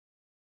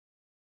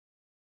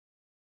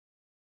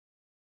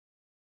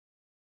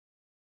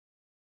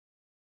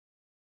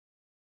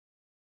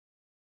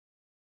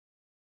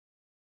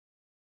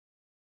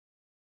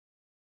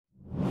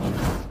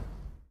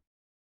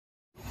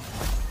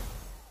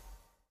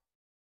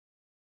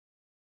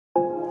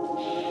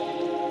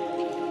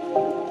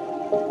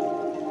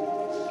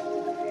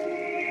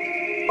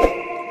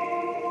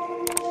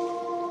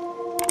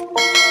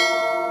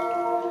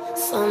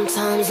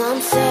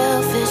I'm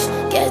selfish,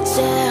 get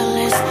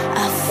jealous,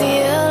 I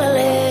feel a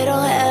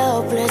little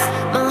helpless.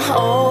 My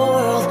whole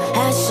world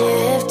has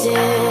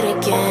shifted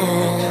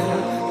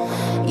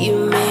again.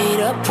 You made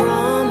a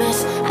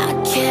promise, I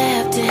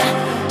kept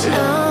it.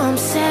 Now I'm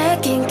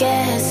second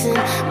guessing.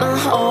 My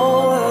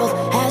whole world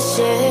has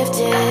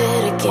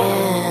shifted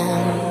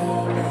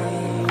again.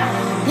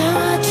 Now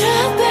I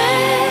drive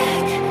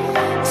back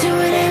to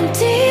an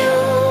empty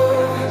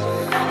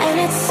room, and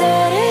it's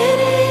setting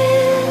in.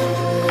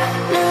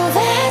 Now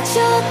that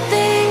your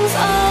things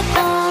are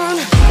gone,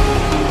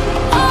 oh,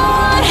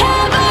 what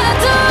have I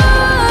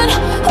done?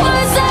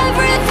 Was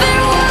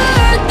everything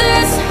worth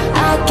this?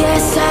 I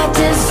guess I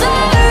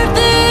deserve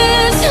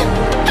this.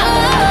 Oh,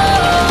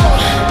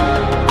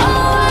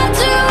 why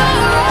do I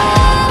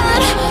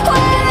run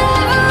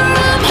whenever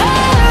I'm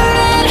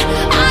hurting?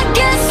 I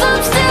guess I'm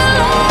still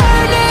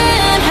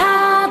learning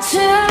how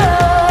to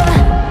love.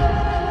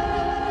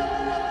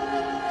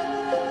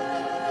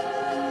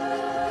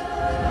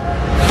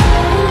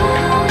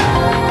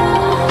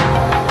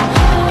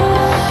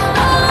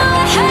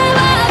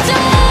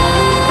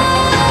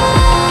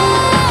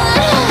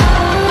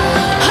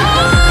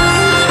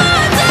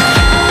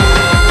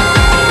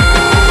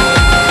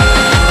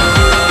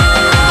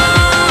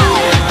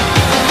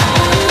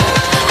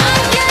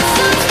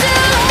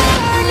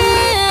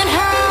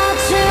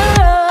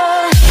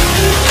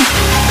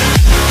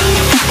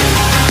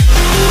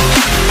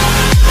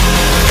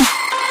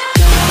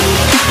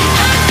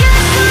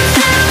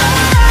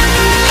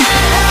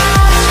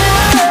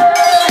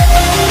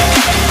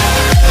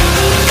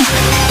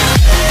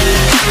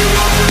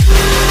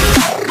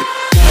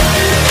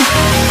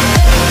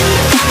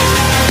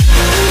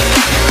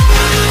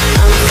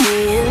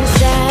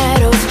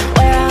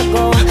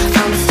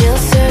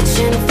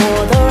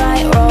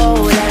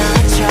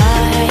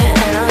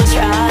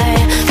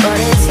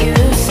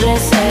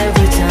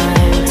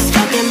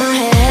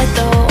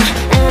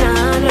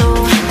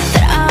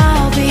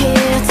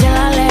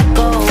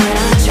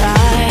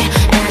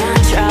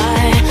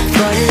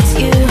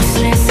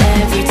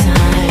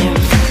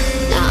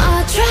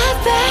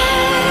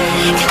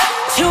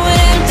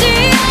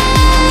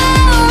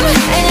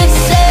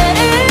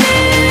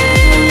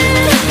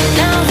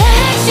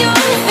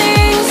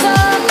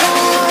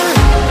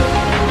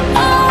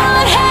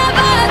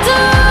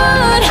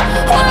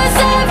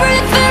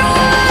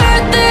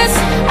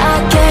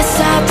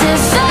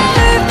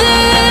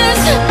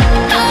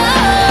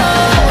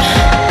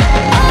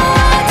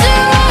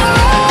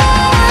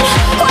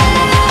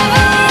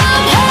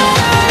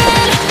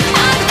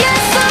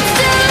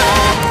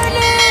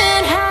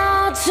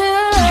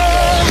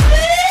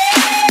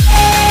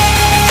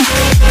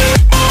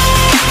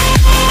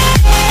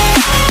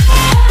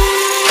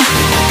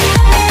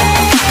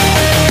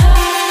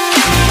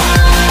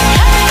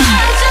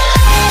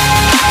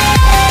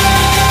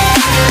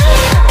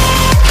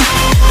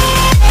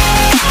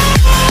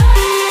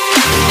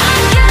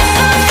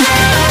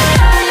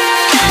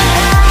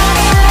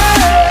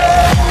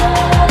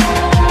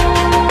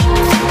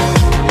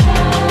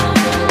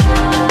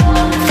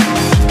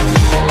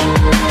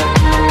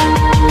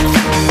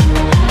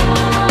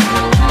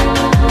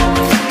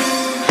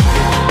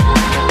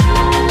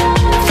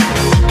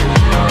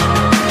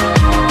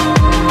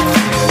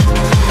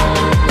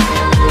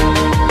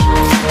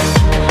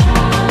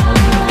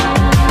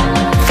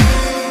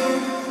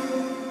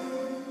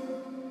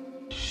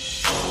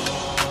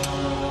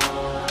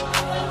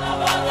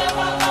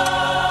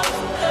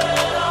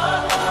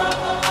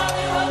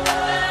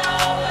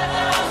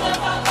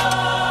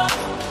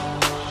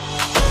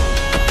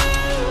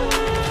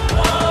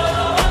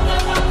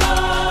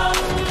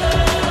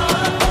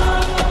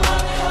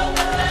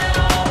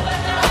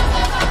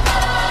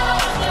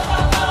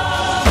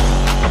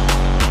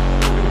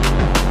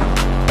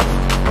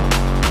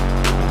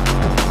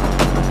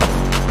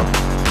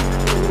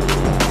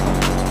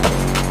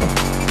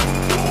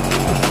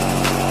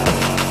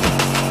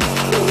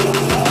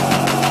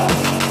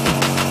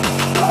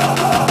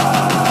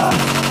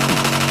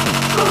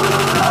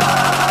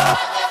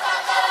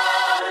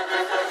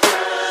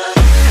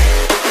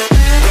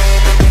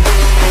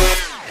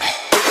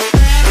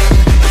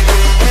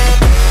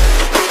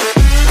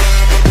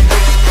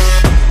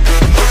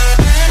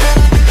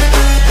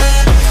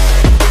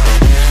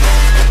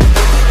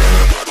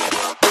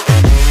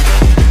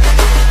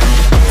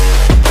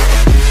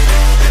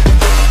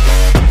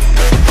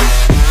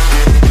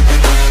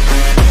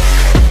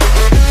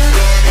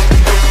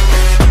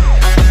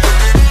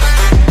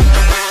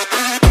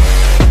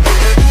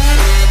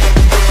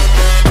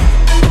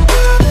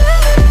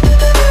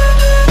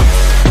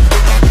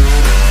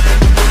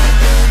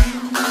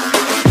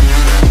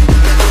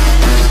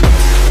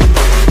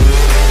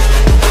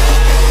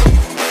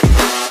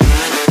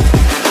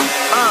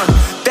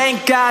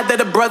 God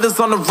that the brothers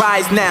on the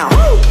rise now.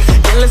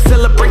 Endless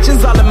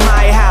celebrations all in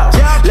my house.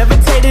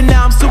 Levitating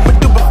now, I'm super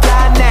duper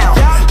fly now.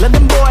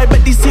 London boy,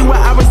 but DC where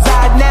I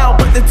reside now.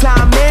 Put the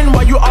time in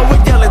while you always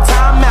yelling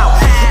time out.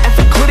 And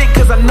for quit it,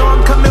 cause I know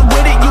I'm coming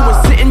with it. You were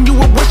sitting, you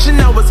were wishing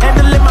I was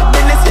handling my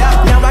business.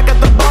 Now I got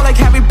the ball like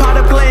Harry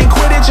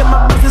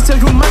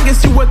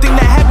think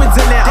that heaven's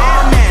in it.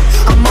 Oh man,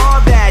 I'm all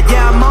that,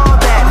 yeah, I'm all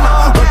that.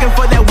 Working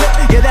for that whip,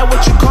 yeah, that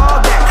what you call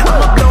that.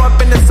 I'ma blow up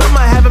in the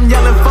summer, have them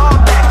yelling fall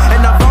back.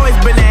 And I've always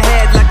been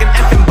ahead like an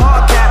effing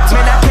ball cap.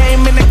 Man, I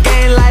came in the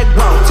game like,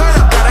 whoa.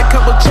 Got a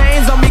couple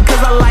chains on me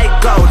cause I like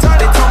gold.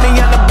 They told me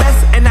I'm the best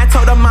and I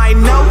told them I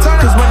know.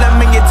 Cause when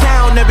I'm in your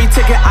town, every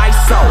ticket I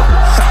sold.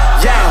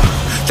 Yeah,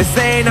 they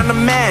saying I'm the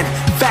man.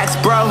 Facts,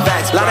 bro.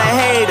 Lot of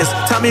haters,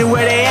 tell me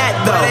where they at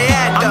though.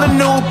 I'm the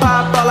new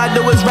pop, all I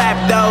do is rap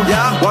though.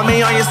 Want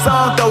me on your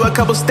song, throw a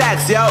couple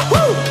stacks, yo.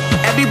 Woo!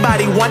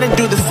 Everybody wanna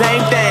do the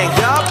same thing.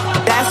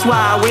 That's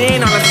why we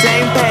ain't on the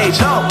same page.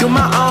 Do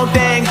my own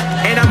thing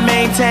and I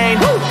maintain.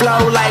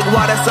 Flow like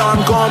water, so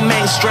I'm going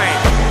mainstream.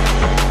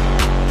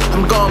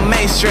 I'm going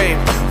mainstream.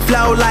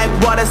 Flow like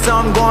water, so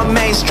I'm going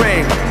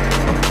mainstream.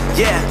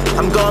 Yeah,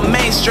 I'm going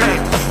mainstream.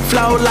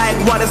 Flow like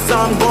water, so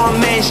I'm going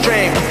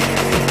mainstream.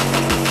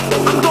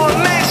 I'm going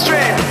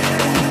mainstream.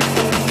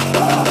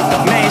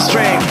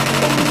 Mainstream.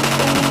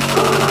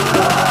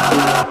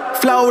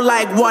 Flow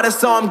like water,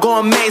 so I'm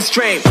going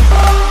mainstream.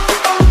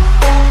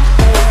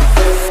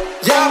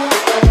 Yeah.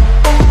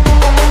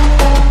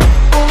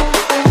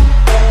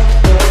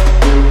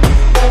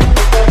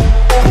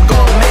 I'm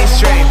going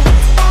mainstream.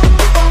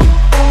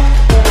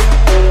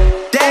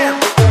 Damn.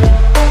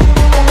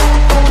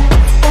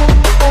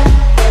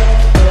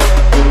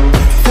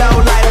 Flow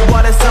like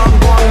water, so I'm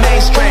going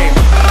mainstream.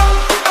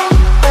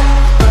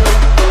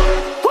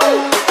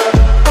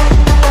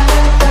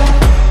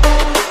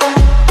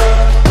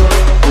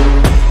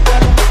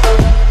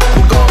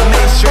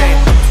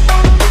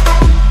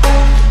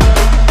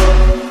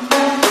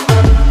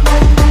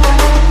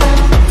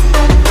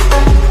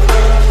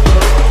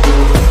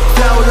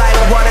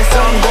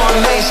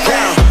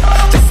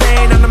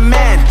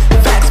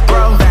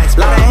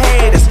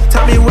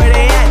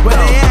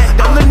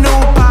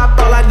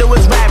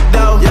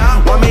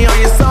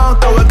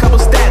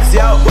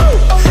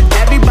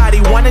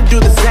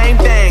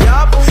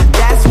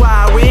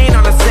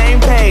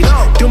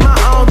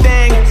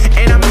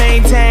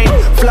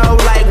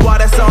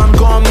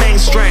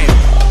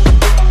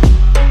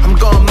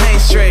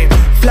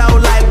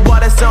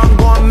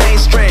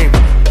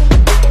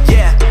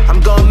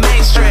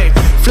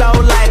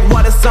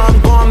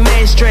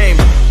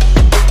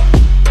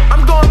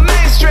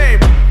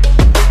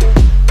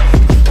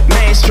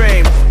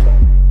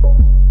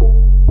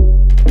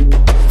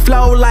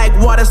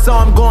 So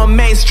I'm going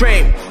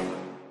mainstream.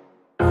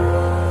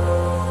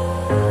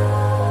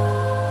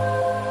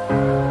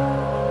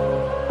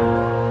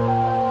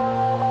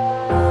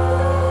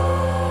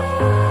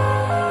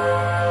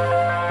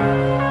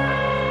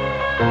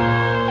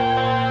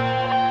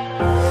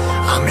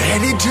 I'm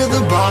headed to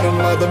the bottom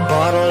of the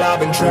bottle. I've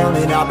been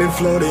drowning, I've been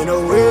floating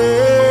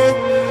away.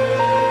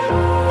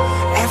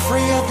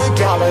 Every other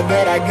dollar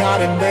that I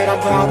got in bed, I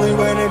probably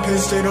went and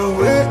pissed it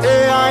away.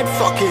 I ain't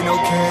fucking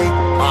okay,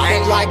 I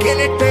ain't liking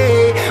it,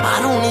 babe.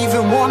 I don't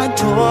even wanna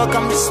talk,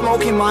 I'm just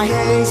smoking my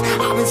haze.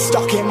 I've been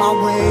stuck in my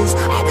ways,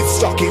 I've been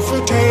stuck here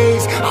for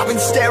days. I've been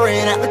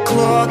staring at the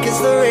clock as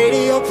the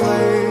radio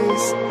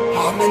plays.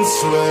 I'm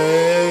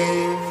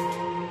enslaved.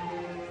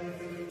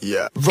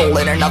 Yeah.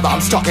 Rolling another,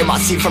 I'm stuck in my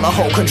seat from the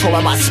whole control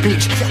of my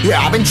speech. Yeah,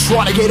 I've been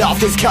trying to get off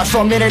this couch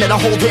for a minute and a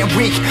whole damn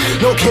week.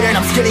 No kidding,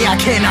 I'm skinny, I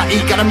cannot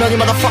eat. Got a million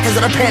motherfuckers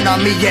that depend on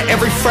me. Yeah,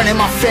 every friend in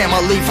my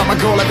family, from a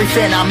girl, every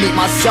fan I meet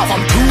myself.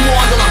 I'm too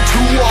on till I'm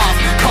too off.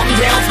 Come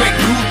down to make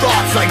new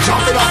thoughts, like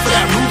jumping off of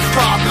that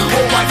rooftop.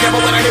 Whole life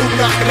ever when I knew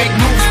not to make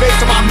moves based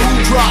on my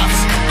mood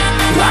drops.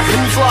 Like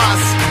who's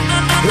lost?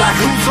 Like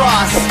who's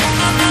lost?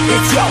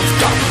 It's yo,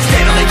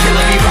 steadily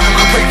killing me, running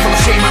my brain full of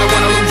shame. I don't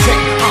wanna lose it.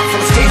 Full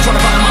of stage, trying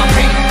to find my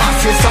pain.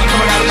 See the sun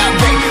coming out of that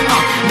rain.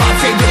 My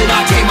fate really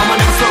not tame. I'ma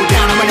never slow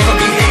down, I'ma never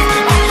behave.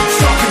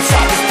 Stuck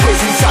inside this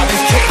prison, inside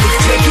this cage,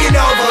 it's taking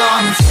over.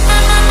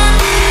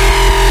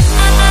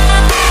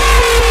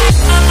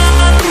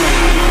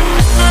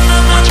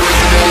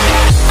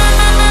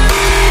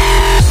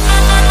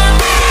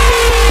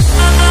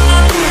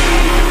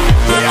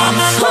 Yeah, I'm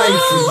a slave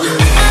for you.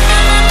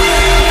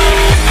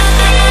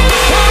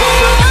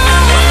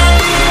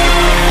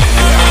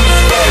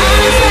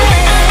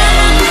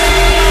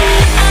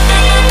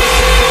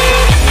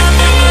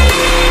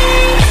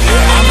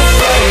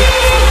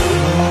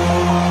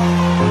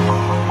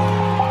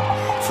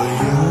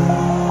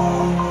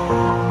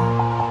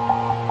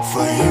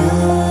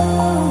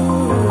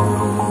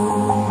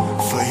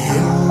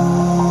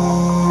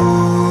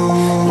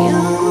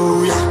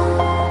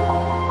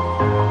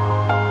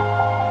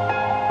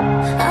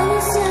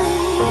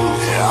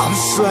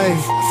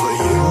 Slave for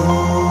you.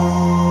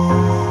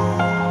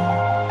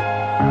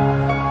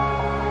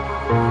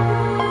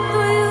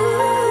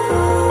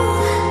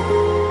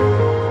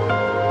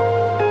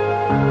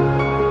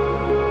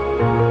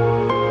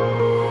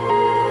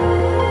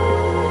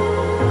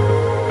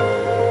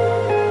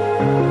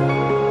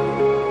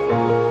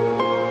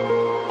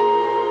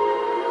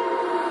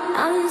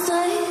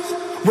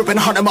 Ripping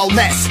harder, more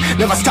less.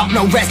 Never stop,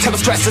 no rest. Till the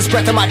stress is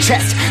breath in my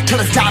chest. Till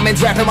it's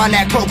diamonds wrapping my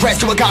neck. Progress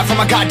to a god from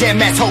a goddamn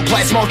mess.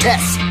 Hopeless, more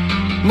tests.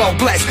 more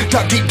blessed.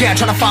 Dug deep down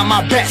trying to find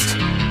my best.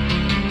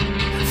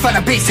 Find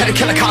a beast, had a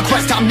killer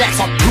conquest, I'm next.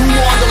 I'm too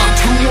on till I'm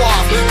too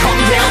off. Come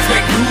down to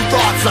make new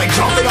thoughts, like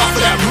jumping off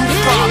of that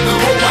rooftop.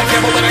 Whole life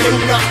never when I knew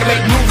not to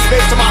make moves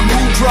based on my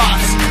mood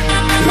drops.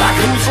 Like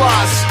who's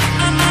lost?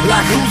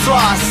 Like who's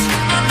lost?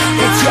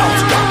 It's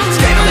yours,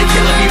 steadily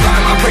killing me,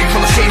 running my brain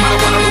full of shame, I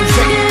don't wanna lose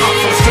it. I'm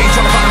full of stage,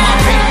 trying to find my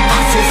pain.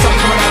 I see something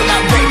coming out of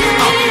that rain.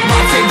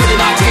 My fame really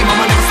not tame,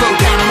 I'ma never slow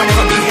down, I'ma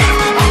never behave.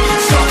 I'm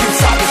stuck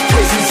inside this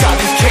prison, inside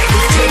this cave,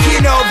 it's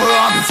taking over,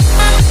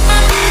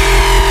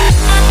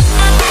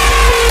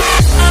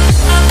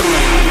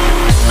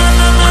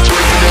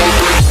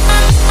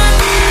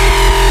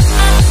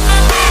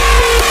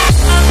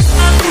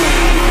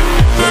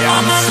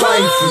 I'm a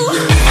slave for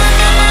you.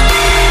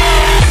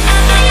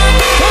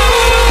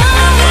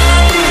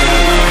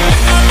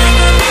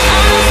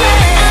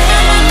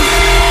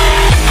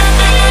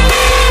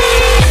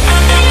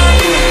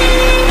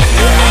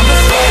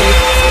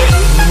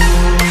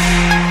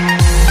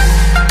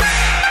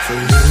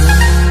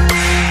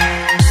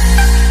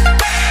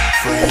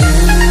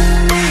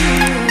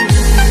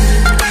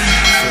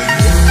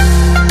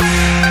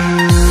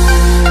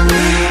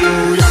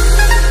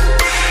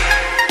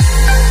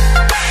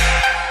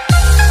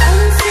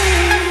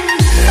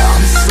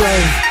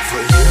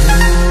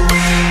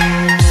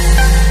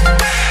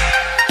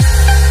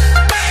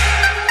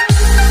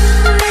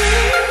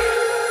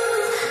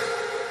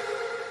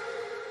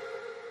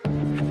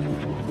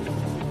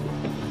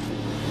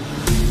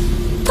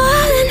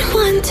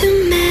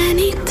 Too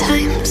many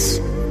times,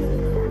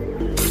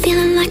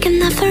 feeling like it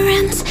never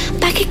ends.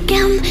 Back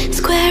again,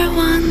 square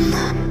one.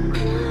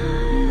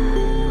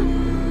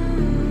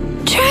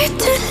 Try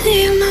to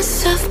leave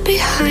myself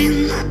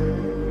behind,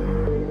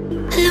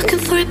 looking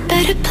for a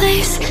better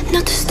place,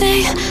 not to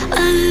stay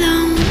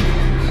alone.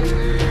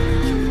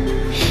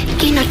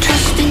 Gain our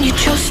trust and you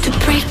chose to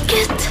break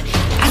it.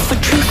 Ask for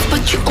truth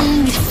but you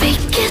only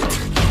fake it.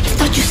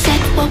 Thought you said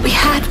what we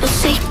had was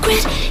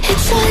sacred.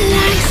 It's all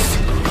lies,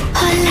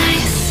 all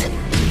lies.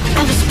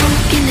 I was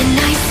broken and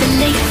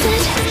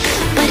isolated,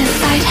 but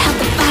inside held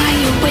the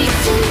fire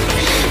waiting.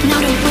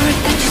 Not a word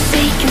that you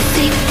say can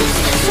save this,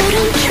 so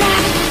don't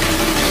try,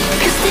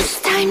 'cause this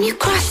time you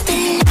crossed the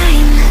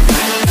line.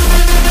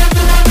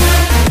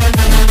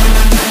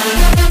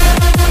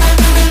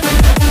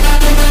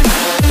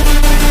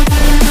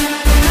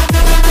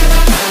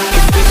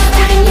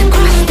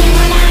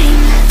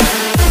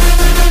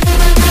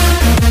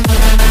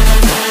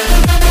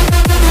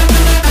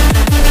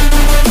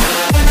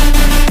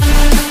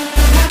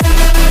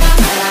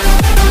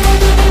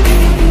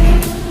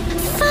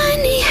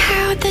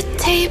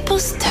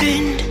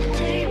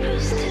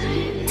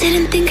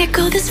 Didn't think I'd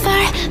go this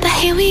far, but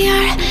here we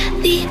are,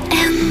 the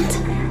end.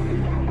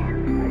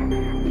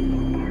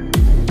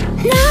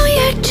 Now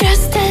you're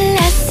just a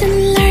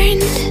lesson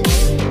learned,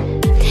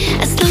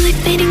 a slowly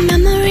fading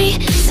memory,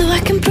 so I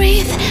can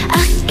breathe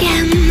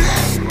again.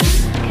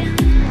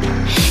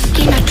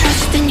 Gain our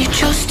trust and you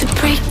chose to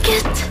break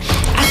it.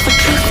 Ask for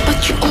truth but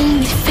you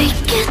only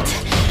fake it.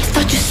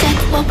 Thought you said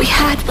what we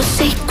had was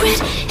sacred.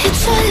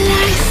 It's all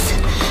lies,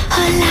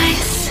 all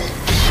lies.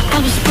 I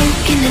was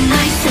broken and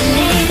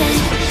isolated,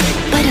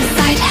 but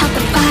inside held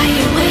the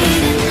fire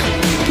waiting.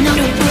 Not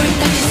a word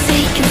that you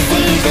say can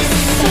save this,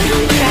 so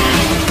don't try,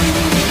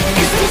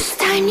 'cause this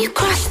time you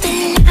crossed the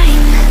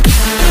line.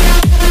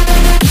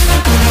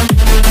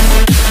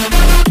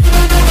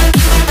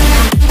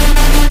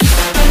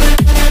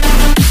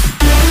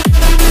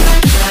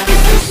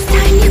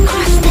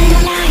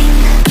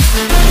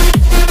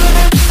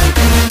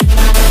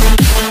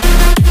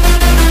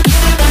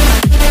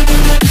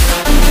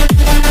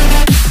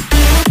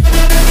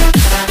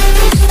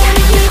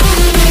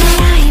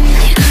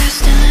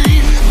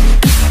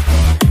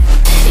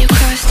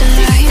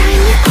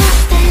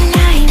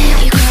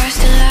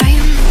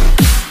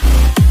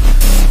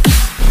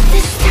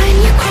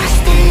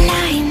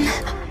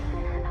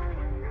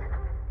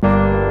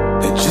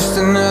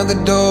 The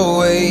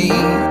doorway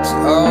to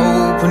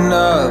open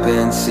up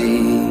and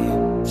see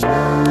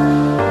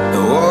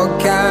what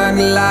kind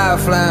of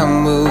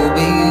lifeline will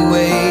be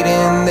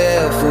waiting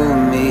there for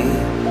me.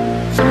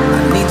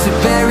 I need to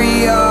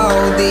bury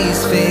all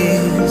these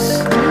fears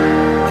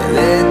and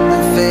let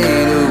them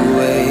fade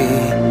away.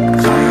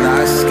 I'm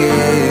not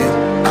scared,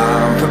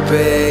 I'm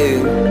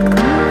prepared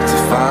to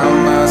find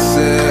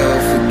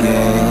myself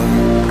again.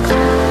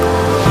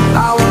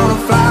 I wanna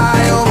fly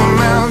over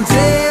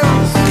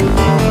mountains,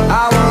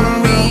 I wanna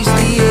reach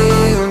the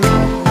end.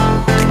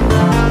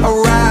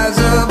 I'll rise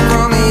up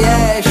from the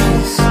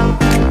ashes,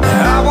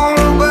 I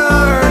wanna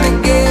burn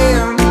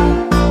again.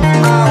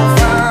 I'll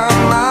find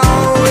my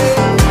way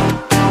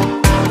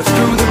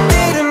through the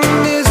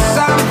bitterness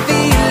I'm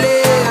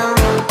feeling.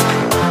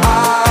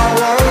 I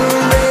won't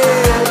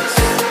rest,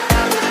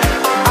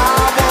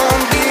 I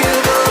won't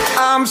give up,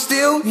 I'm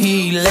still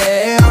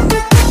healing.